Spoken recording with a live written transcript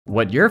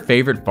What your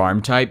favorite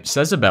farm type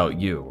says about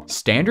you.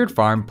 Standard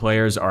farm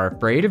players are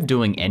afraid of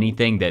doing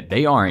anything that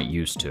they aren't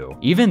used to.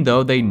 Even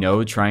though they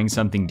know trying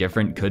something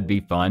different could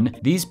be fun,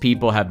 these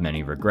people have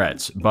many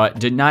regrets, but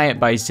deny it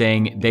by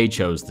saying they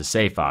chose the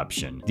safe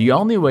option. The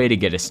only way to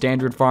get a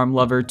standard farm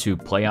lover to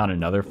play on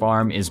another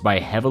farm is by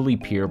heavily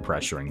peer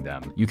pressuring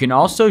them. You can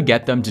also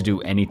get them to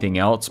do anything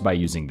else by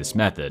using this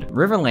method.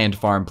 Riverland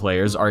farm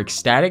players are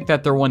ecstatic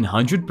that their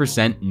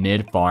 100%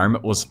 mid farm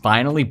was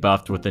finally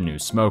buffed with a new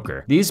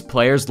smoker. These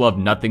players love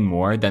nothing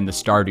more than the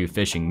Stardew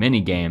fishing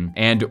minigame,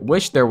 and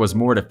wish there was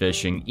more to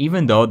fishing,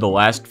 even though the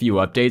last few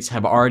updates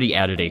have already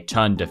added a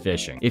ton to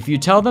fishing. If you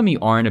tell them you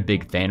aren't a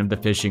big fan of the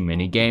fishing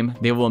minigame,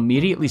 they will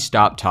immediately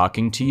stop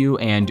talking to you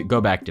and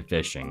go back to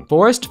fishing.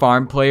 Forest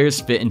farm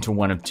players fit into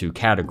one of two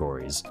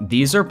categories.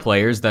 These are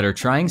players that are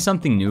trying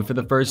something new for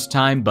the first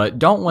time but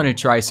don't want to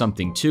try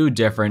something too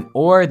different,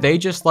 or they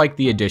just like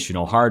the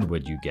additional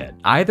hardwood you get.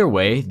 Either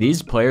way,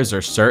 these players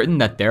are certain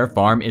that their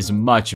farm is much